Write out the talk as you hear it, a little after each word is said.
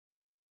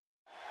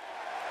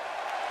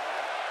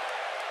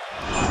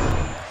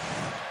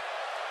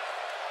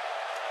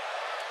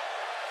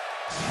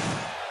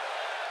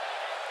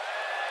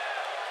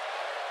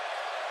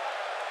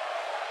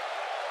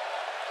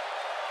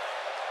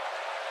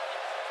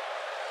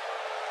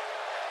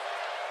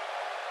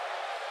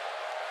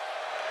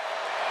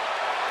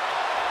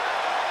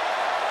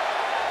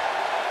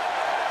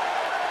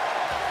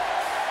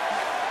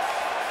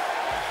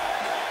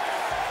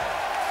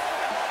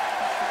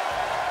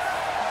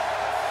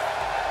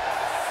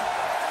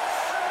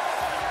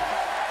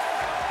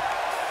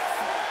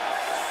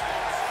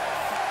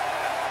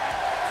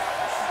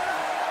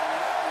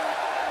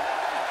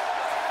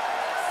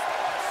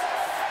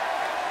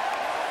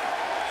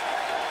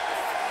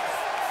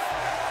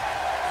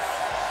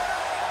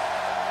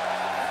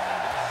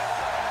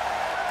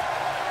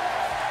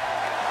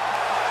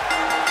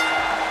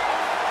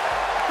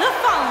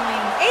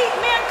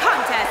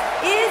contest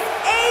is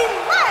a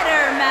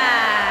ladder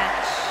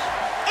match.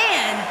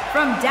 And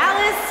from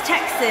Dallas,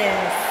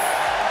 Texas,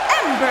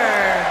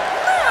 Ember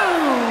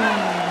Moon.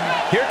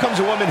 Here comes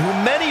a woman who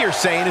many are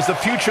saying is the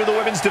future of the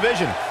women's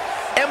division,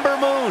 Ember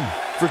Moon.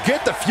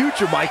 Forget the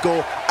future,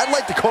 Michael. I'd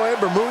like to call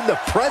Ember Moon the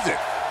present.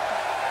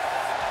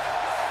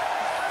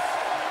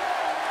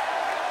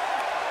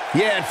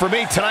 Yeah, and for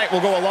me, tonight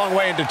will go a long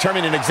way in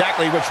determining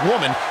exactly which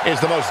woman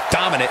is the most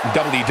dominant in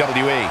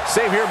WWE.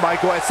 Same here,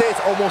 Michael. I'd say it's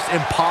almost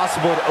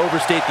impossible to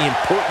overstate the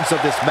importance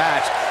of this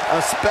match,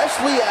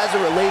 especially as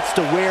it relates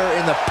to where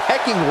in the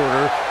pecking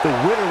order the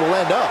winner will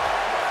end up.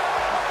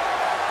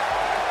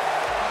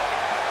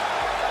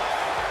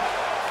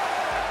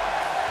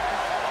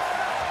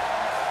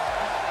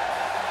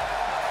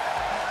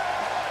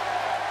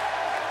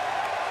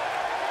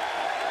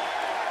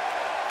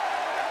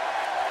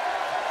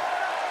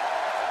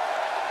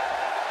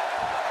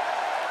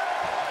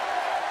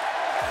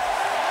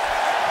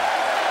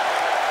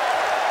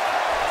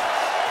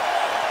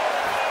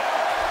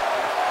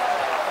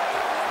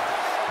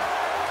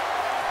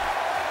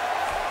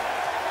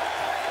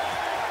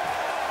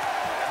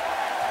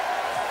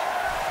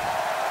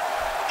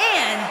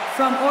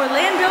 From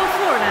Orlando,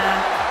 Florida,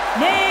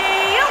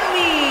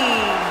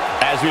 Naomi.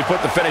 As we put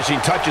the finishing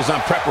touches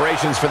on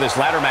preparations for this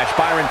ladder match,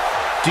 Byron,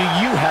 do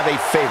you have a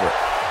favorite?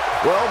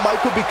 Well,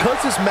 Michael, because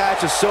this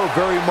match is so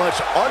very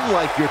much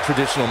unlike your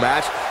traditional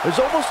match, there's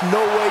almost no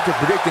way to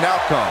predict an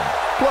outcome.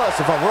 Plus,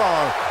 if I'm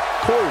wrong,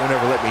 Corey will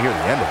never let me hear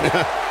the end of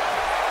it.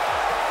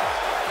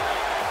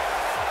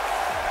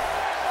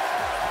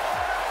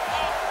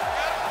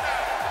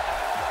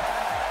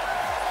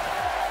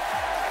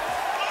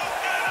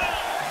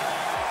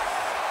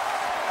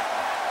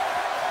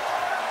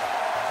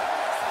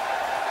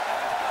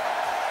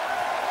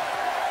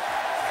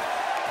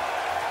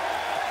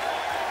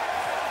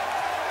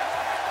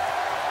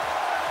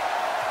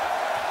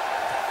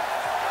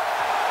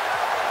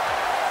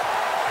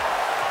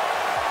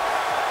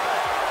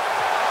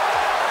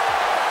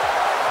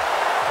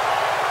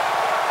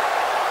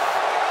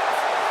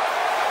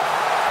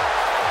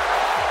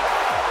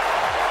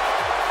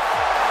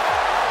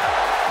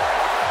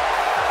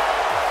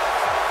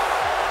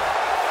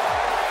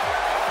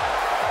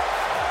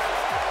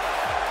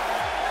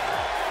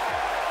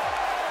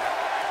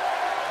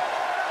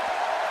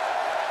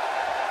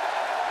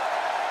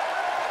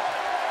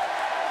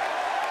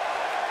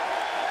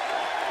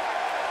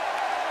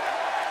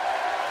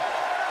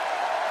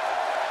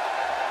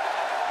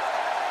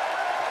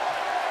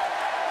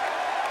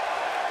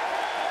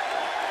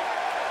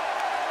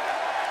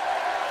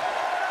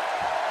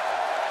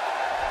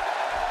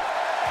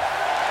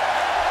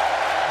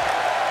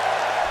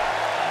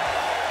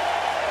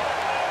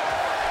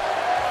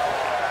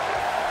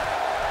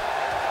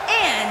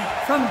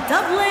 From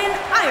Dublin,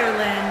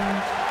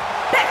 Ireland,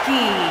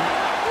 Becky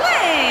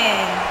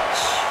Lynch.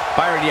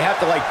 Byron, you have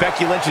to like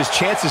Becky Lynch's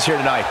chances here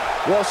tonight.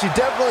 Well, she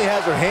definitely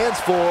has her hands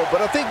full,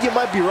 but I think you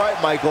might be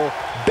right, Michael.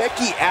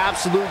 Becky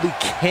absolutely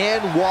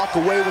can walk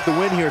away with the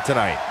win here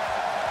tonight.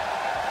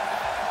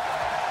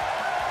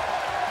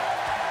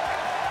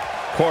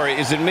 Corey,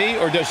 is it me,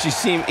 or does she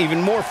seem even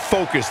more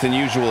focused than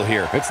usual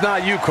here? It's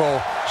not you,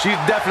 Cole. She's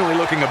definitely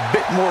looking a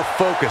bit more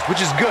focused,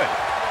 which is good,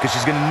 because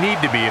she's going to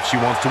need to be if she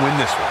wants to win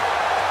this one.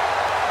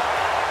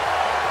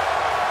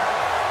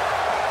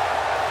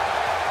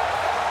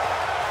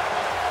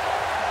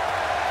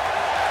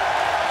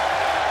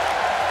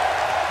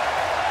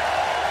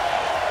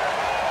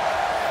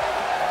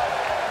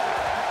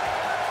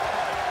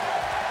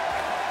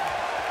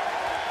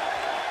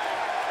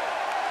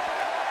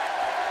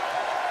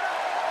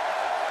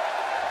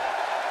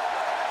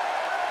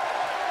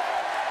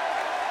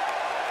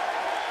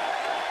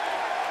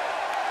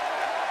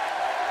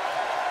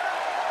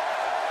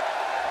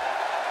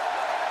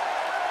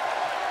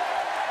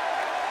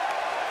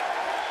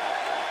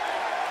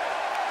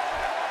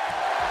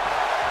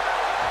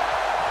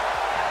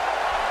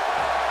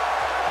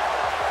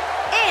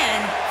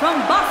 From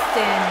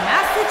Boston,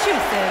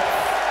 Massachusetts,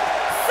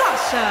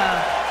 Sasha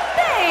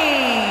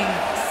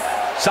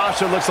Banks.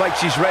 Sasha looks like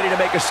she's ready to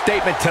make a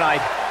statement tonight.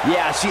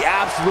 Yeah, she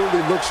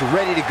absolutely looks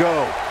ready to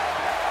go.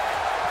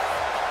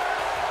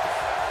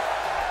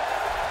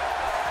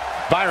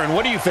 Byron,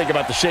 what do you think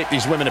about the shape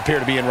these women appear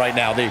to be in right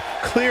now? They've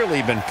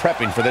clearly been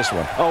prepping for this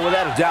one. Oh,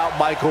 without a doubt,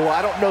 Michael.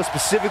 I don't know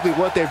specifically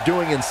what they're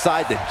doing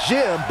inside the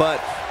gym, but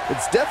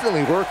it's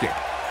definitely working.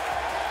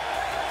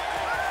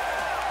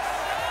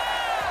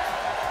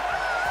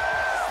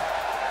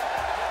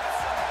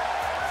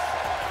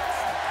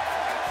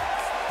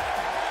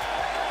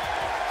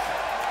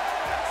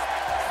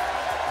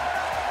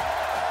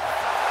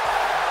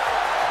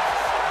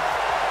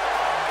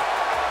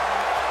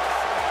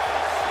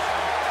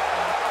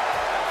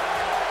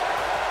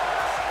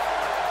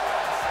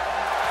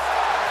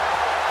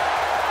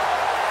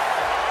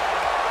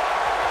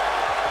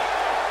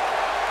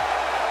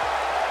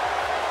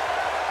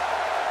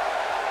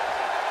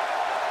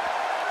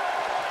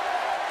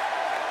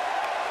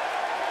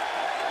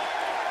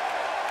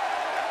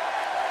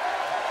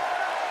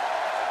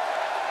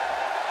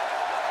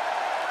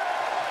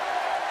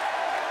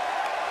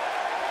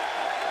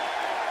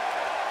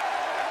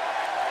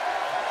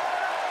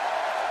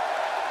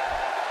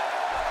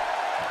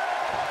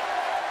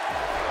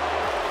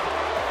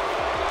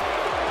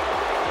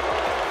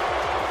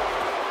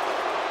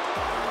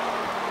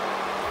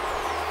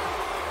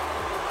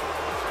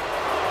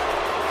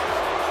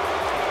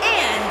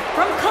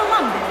 from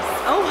Columbus,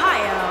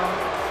 Ohio,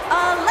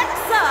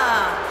 Alexa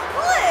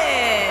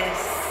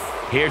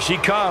Bliss. Here she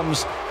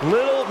comes,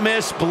 Little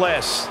Miss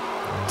Bliss.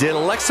 Did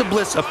Alexa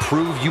Bliss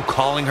approve you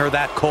calling her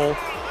that, Cole?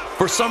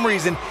 For some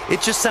reason,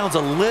 it just sounds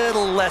a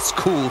little less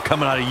cool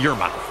coming out of your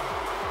mouth.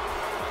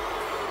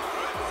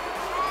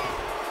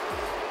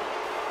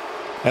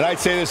 And I'd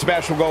say this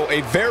match will go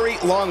a very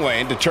long way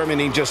in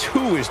determining just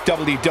who is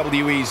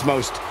WWE's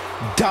most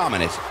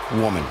dominant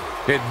woman.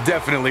 It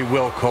definitely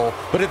will, Cole.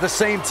 But at the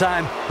same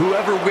time,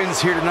 whoever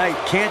wins here tonight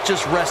can't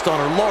just rest on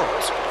her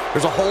laurels.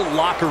 There's a whole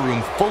locker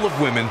room full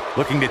of women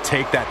looking to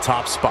take that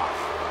top spot.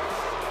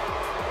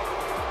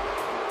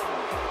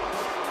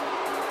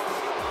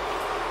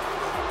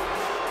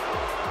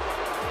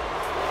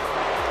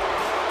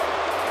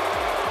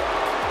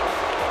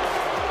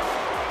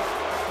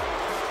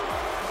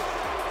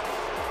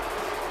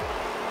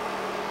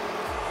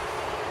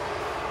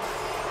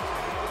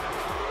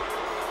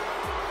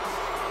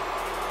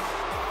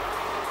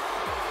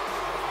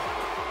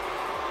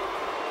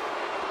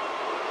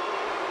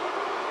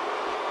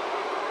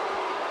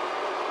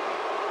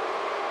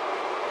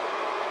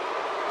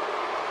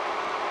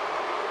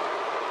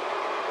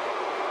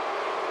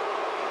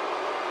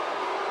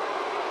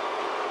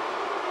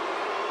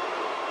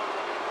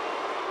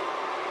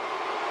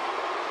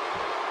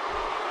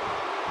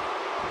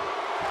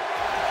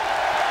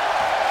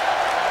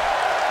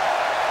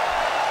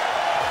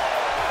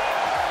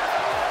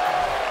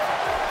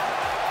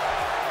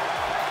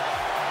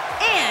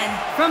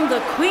 From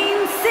the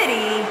Queen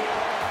City,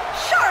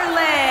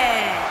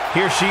 Charlotte.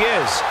 Here she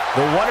is,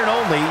 the one and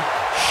only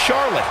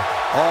Charlotte.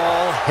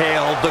 All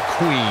hail the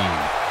Queen.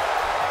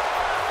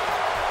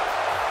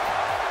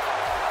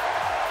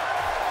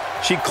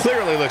 She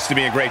clearly looks to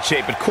be in great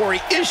shape, but Corey,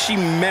 is she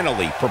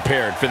mentally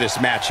prepared for this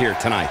match here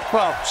tonight?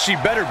 Well, she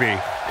better be,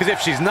 because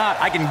if she's not,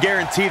 I can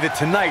guarantee that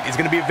tonight is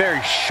going to be a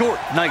very short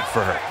night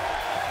for her.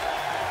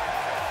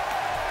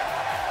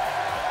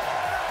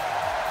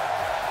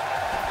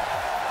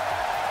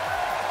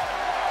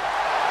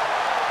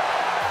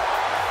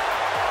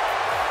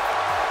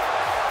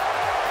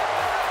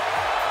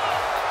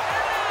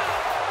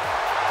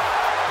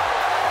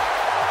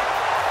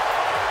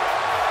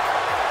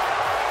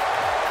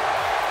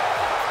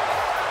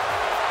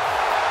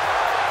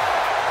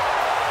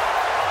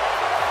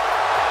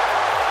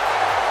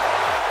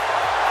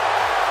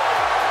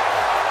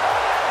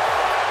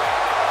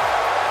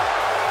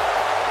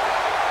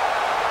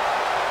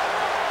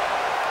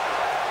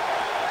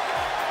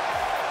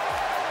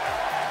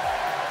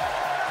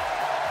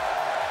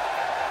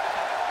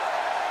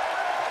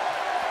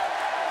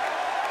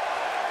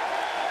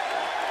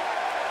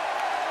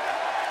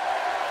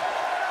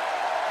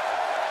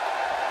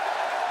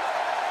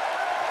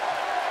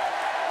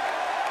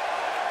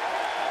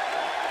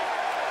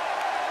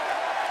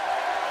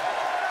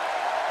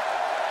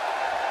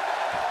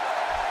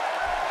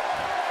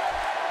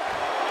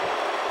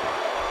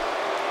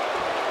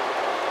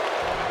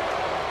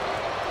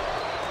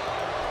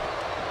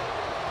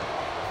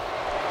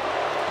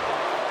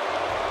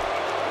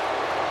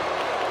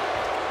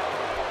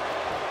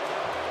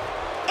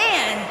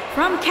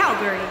 From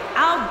Calgary,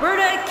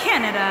 Alberta,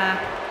 Canada,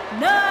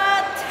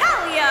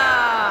 Natalya.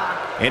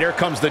 And here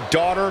comes the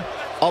daughter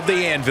of the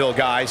Anvil,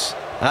 guys.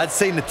 I'd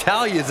say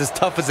Natalya is as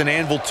tough as an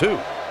anvil, too.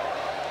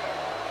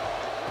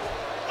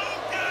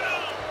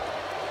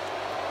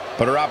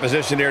 But her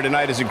opposition here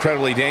tonight is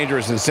incredibly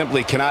dangerous and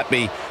simply cannot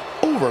be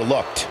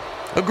overlooked.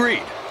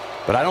 Agreed.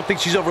 But I don't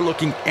think she's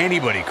overlooking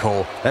anybody,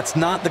 Cole. That's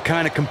not the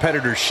kind of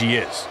competitor she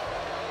is.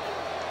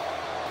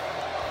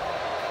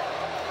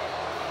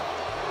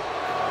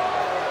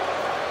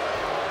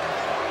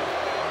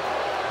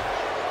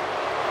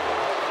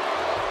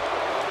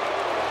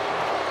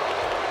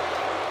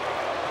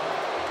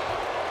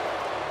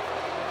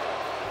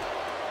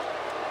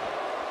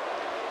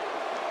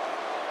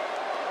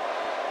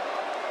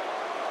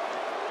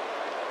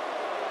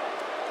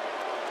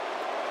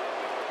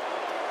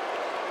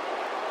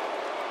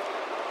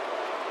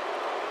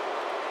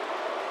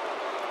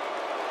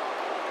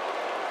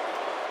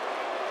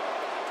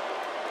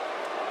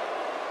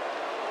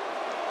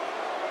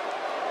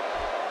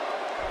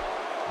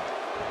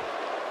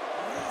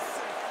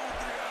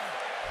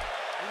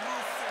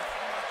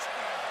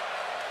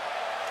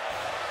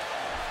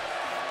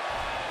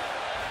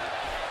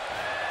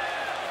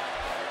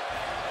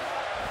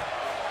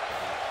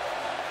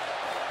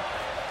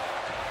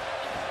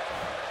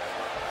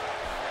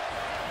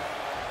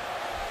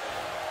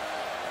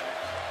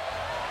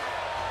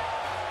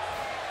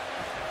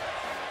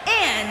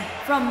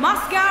 From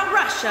Moscow,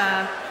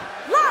 Russia,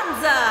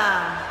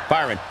 Lanza.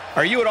 Byron,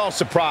 are you at all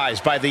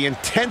surprised by the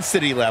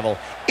intensity level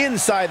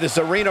inside this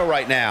arena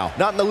right now?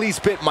 Not in the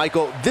least bit,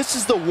 Michael. This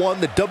is the one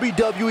the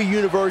WWE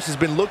Universe has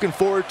been looking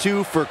forward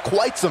to for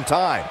quite some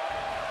time.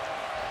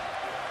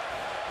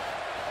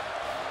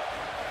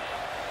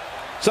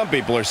 Some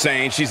people are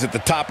saying she's at the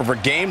top of her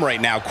game right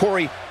now.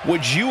 Corey,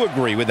 would you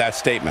agree with that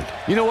statement?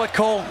 You know what,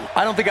 Cole?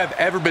 I don't think I've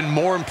ever been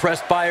more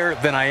impressed by her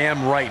than I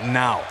am right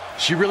now.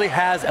 She really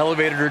has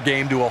elevated her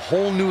game to a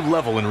whole new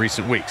level in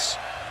recent weeks.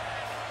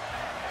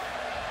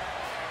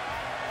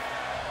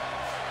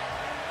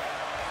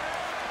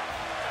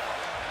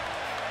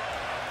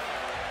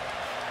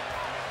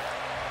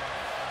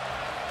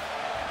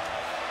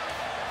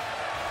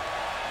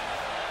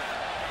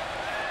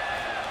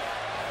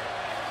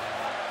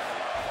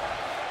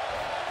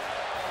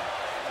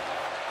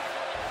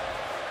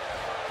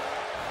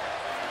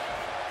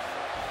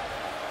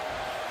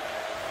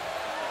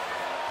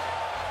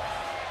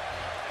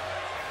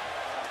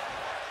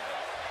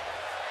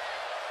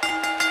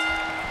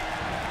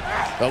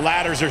 The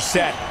ladders are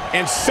set,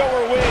 and so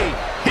are we.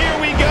 Here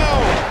we go.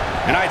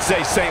 And I'd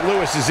say St.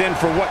 Louis is in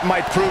for what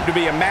might prove to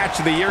be a match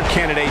of the year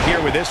candidate here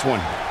with this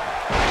one.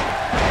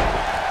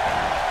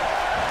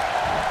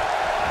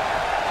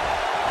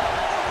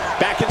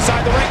 Back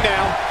inside the ring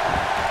now.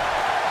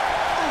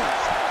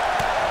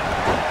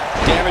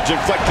 Damage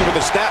inflicted with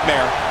a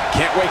snapmare.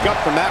 Can't wake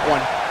up from that one.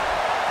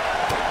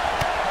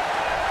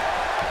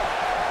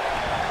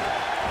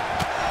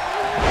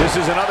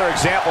 This is another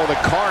example of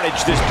the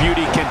carnage this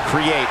beauty can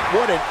create.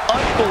 What an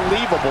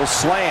unbelievable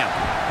slam.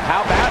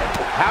 How about it?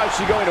 How is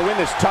she going to win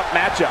this tough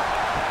matchup?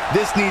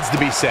 This needs to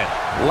be said.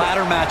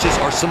 Ladder matches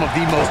are some of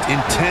the most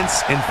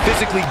intense and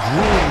physically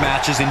grueling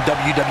matches in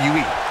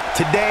WWE.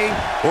 Today,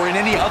 or in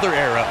any other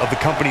era of the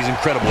company's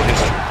incredible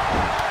history.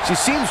 She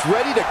seems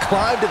ready to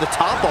climb to the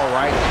top, all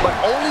right, but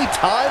only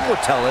time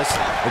will tell us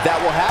if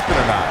that will happen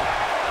or not.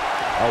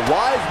 A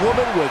wise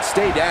woman would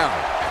stay down.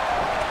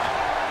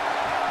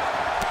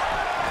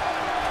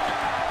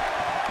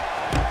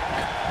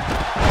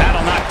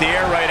 Knock the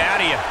air right out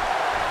of you.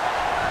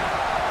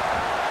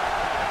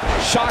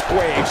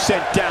 Shockwave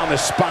sent down the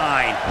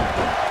spine.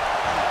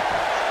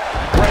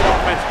 Great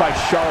offense by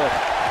Charlotte.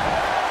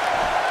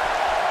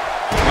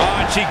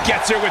 Oh, and she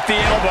gets her with the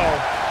elbow.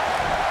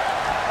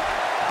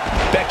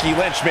 Becky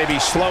Lynch may be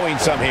slowing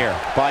some here.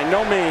 By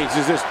no means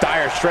is this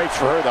dire straits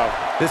for her, though.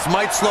 This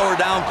might slow her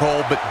down,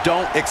 Cole, but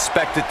don't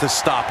expect it to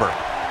stop her.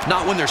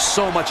 Not when there's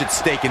so much at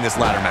stake in this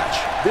ladder match.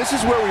 This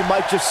is where we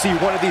might just see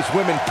one of these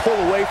women pull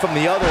away from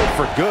the other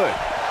for good.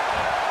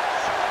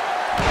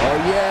 Oh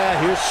yeah,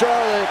 here's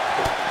Charlotte.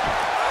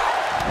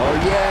 Oh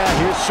yeah,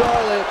 here's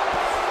Charlotte.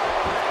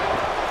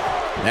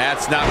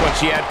 That's not what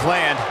she had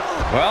planned.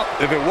 Well,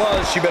 if it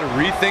was, she better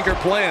rethink her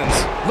plans.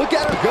 Look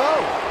at her go.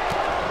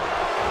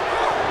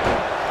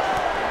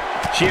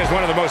 She has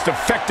one of the most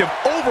effective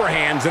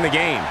overhands in the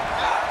game.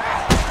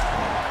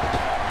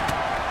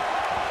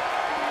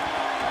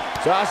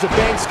 Sasha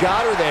Banks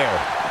got her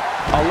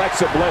there.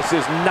 Alexa Bliss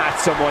is not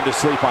someone to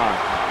sleep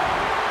on.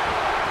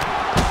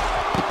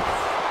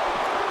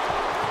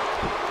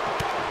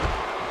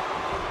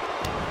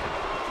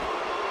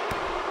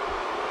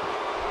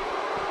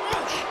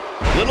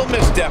 Little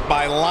misstep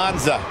by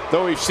Lanza.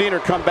 Though we've seen her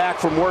come back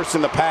from worse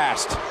in the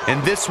past.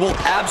 And this will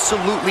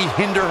absolutely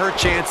hinder her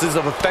chances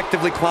of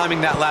effectively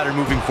climbing that ladder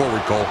moving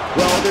forward, Cole.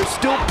 Well, there's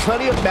still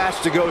plenty of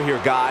match to go here,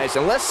 guys.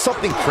 Unless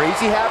something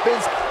crazy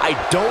happens, I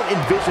don't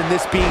envision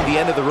this being the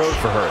end of the road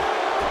for her.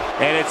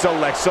 And it's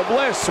Alexa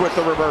Bliss with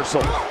the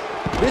reversal.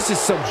 This is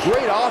some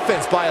great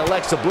offense by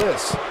Alexa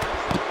Bliss.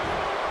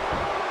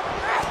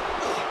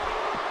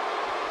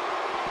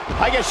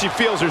 I guess she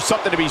feels there's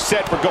something to be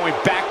said for going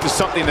back to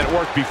something that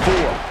worked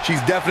before.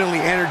 She's definitely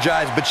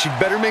energized, but she'd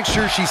better make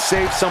sure she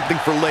saves something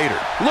for later.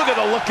 Look at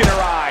the look in her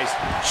eyes.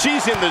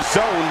 She's in the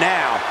zone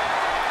now.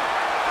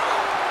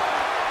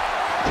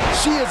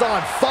 She is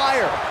on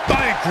fire.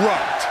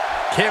 Bankrupt.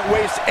 Can't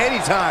waste any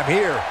time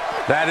here.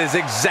 That is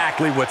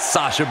exactly what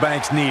Sasha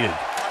Banks needed.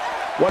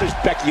 What does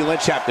Becky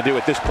Lynch have to do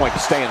at this point to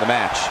stay in the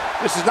match?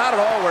 This is not at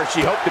all where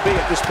she hoped to be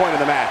at this point in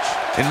the match.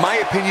 In my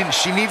opinion,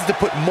 she needs to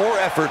put more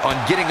effort on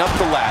getting up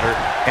the ladder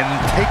and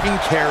taking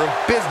care of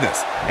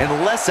business, and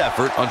less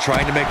effort on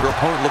trying to make her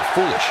opponent look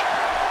foolish.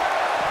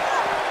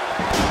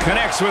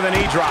 Connects with a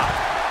knee drop.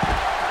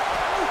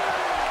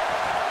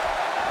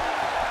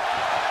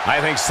 I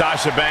think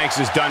Sasha Banks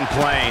is done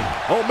playing.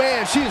 Oh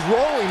man, she's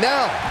rolling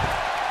now.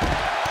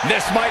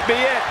 This might be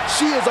it.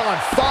 She is on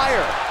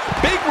fire.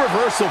 Big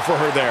reversal for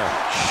her there.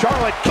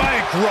 Charlotte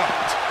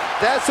bankrupt.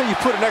 That's how you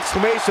put an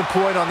exclamation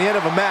point on the end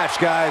of a match,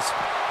 guys.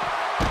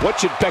 What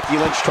should Becky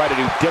Lynch try to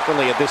do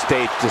differently at this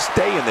stage to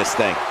stay in this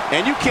thing?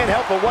 And you can't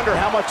help but wonder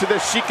how much of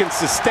this she can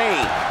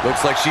sustain.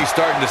 Looks like she's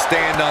starting to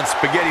stand on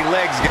spaghetti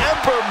legs.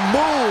 Ember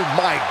Moon,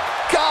 my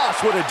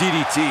gosh, what a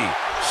DDT.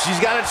 She's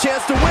got a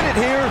chance to win it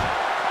here.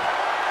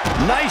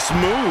 Nice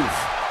move.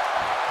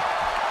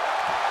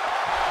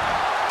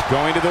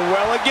 Going to the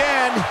well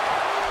again.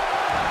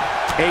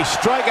 A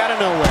strike out of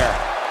nowhere.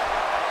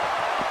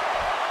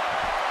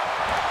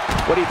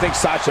 What do you think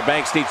Sasha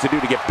Banks needs to do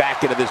to get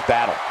back into this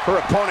battle? Her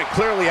opponent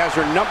clearly has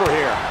her number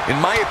here. In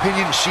my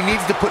opinion, she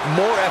needs to put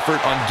more effort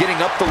on getting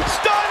up the...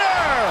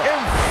 Stunner!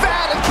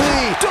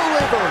 Emphatically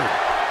delivered.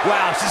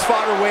 Wow, she's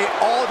fought her way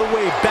all the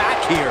way back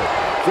here.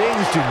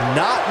 Things do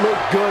not look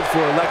good for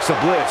Alexa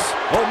Bliss.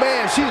 Oh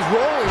man, she's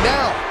rolling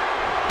now.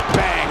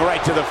 Bang,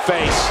 right to the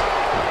face.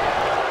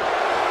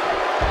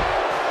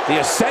 The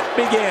ascent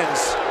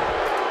begins.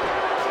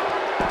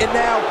 And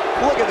now,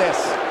 look at this.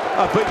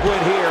 A big win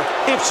here,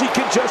 if she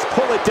can just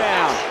pull it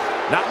down.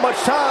 Not much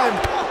time.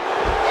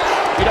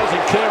 She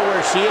doesn't care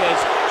where she is.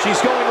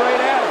 She's going right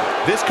at him.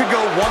 This could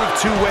go one of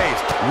two ways.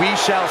 We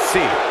shall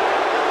see.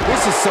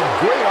 This is some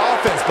great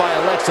offense by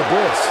Alexa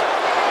Bliss.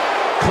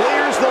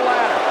 Clears the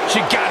ladder. She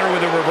got her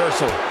with a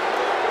reversal.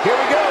 Here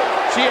we go.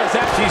 She is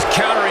that. She's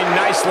countering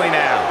nicely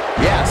now.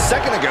 Yeah, a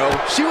second ago,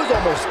 she was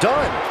almost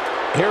done.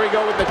 Here we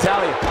go with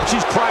Natalya.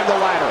 She's climbed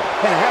the ladder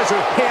and has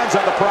her hands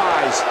on the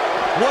prize.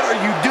 What are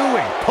you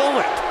doing?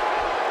 Pull it.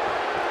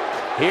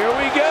 Here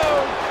we go.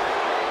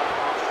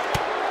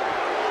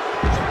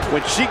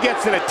 When she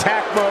gets in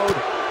attack mode,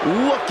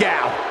 look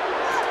out.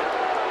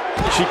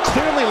 She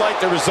clearly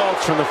liked the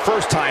results from the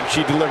first time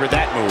she delivered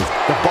that move.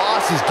 The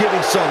boss is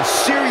giving some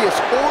serious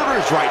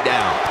orders right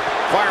now.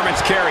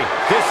 Fireman's carry.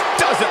 This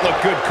doesn't look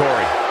good,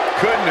 Corey.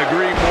 Couldn't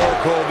agree more,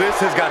 Cole.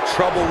 This has got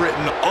trouble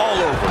written all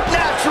over.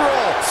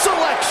 Natural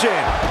selection.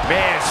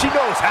 Man, she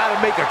knows how to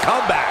make a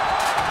comeback.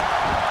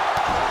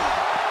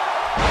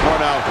 Oh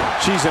no,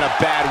 she's in a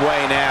bad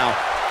way now.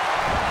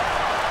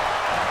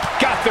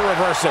 Got the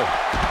reversal.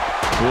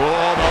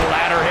 Oh, the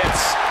ladder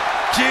hits.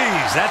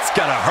 Jeez, that's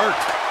gotta hurt.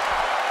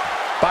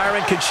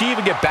 Byron, can she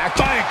even get back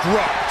to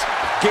Bankrupt.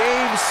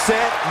 Game,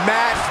 set,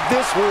 match.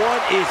 This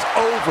one is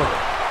over.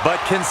 But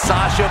can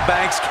Sasha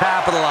Banks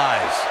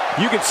capitalize?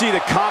 You can see the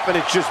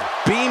confidence just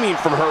beaming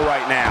from her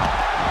right now.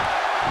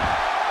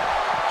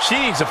 She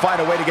needs to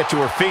find a way to get to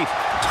her feet.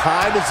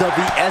 Time is of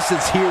the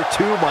essence here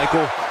too,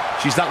 Michael.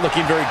 She's not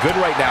looking very good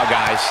right now,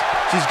 guys.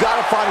 She's got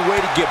to find a way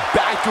to get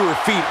back to her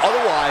feet.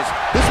 Otherwise,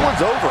 this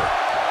one's over.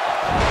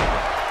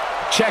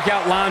 Check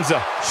out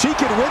Lanza. She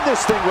can win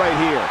this thing right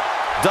here.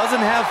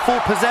 Doesn't have full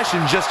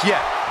possession just yet.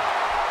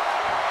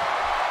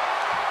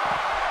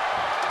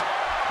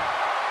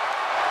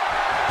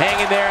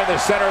 Hanging there in the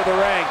center of the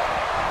ring.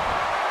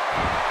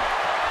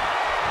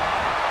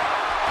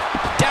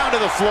 Down to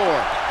the floor.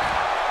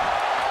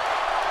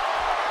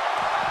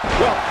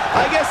 Well,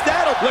 I guess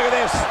that'll... Look at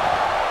this.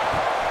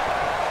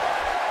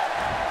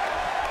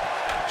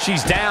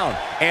 She's down,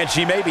 and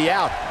she may be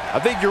out. I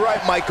think you're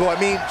right, Michael. I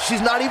mean,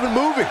 she's not even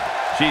moving.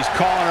 She's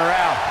calling her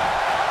out.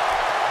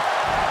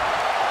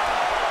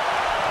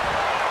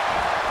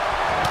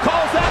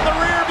 Calls out the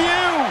rear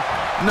view.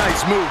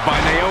 Nice move by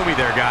Naomi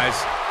there, guys.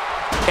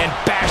 And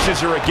bashes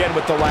her again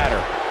with the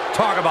ladder.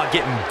 Talk about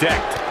getting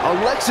decked.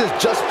 Alexa's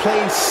just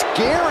plain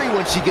scary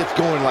when she gets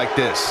going like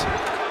this.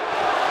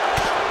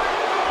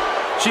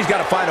 She's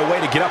got to find a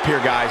way to get up here,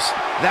 guys.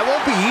 That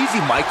won't be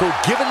easy, Michael,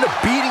 given the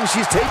beating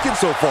she's taken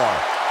so far.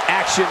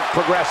 Action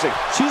progressing.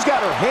 She's got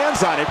her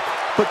hands on it,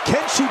 but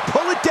can she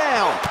pull it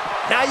down?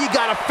 Now you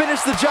got to finish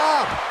the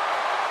job.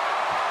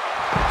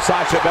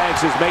 Sasha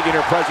Banks is making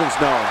her presence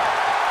known.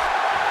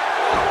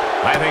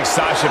 I think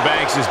Sasha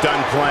Banks is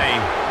done playing.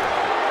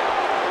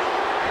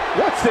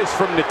 What's this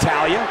from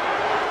Natalya?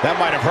 That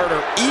might have hurt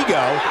her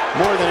ego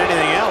more than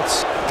anything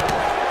else.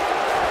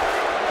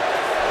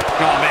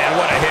 Oh, man,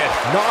 what a hit.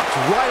 Knocked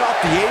right off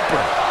the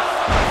apron.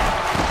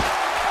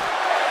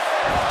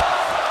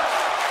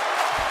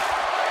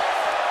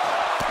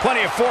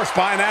 Plenty of force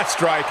behind that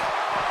strike.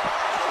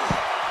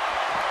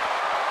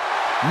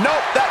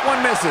 Nope, that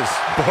one misses.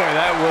 Boy,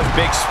 that was a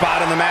big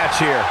spot in the match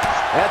here.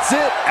 That's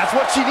it. That's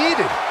what she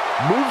needed.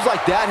 Moves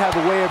like that have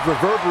a way of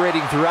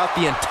reverberating throughout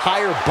the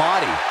entire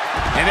body.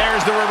 And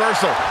there's the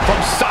reversal from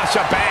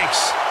Sasha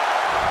Banks.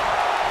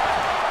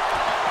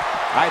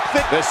 I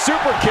think the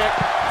super kick.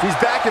 She's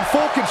back in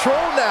full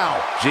control now.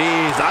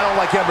 Jeez, I don't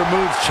like Ember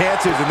Moon's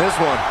chances in this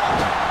one.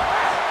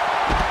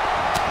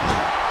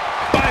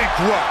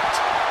 Bankrupt.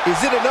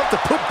 Is it enough to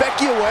put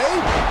Becky away?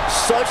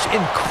 Such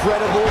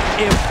incredible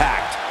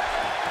impact.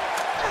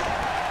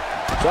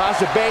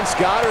 Sasha Banks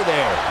got her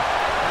there.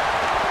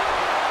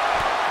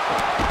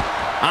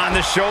 On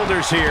the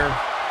shoulders here.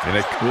 And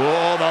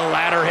the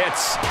ladder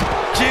hits.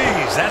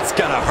 Jeez, that's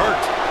gonna hurt.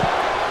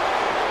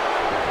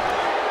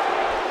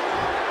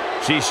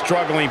 She's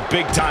struggling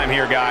big time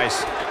here,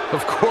 guys.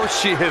 Of course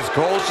she is,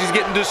 Cole. She's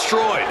getting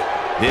destroyed.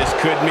 This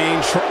could mean...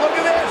 Look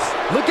at this.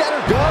 Look at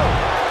her go.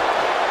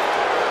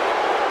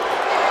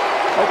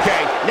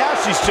 Okay, now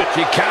she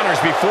counters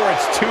before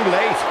it's too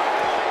late.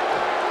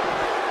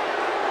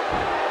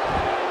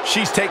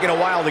 She's taking a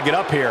while to get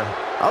up here.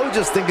 I was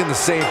just thinking the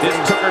same thing.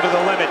 This took her to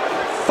the limit.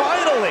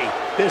 Finally,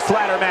 this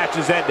ladder match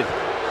is ended.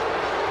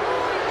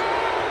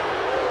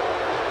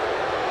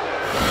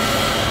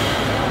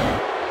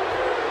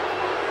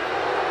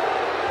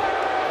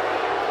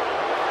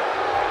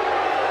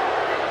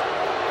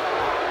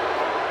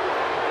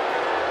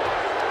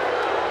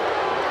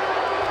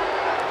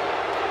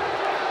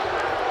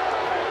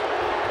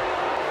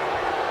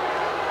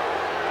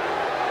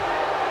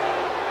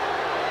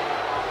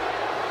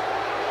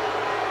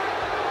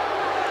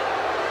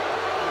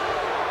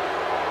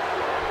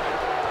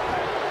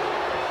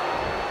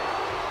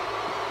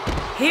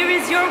 Here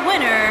is your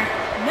winner,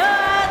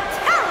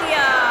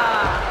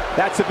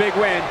 That's a big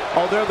win,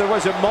 although there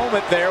was a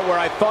moment there where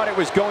I thought it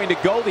was going to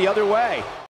go the other way.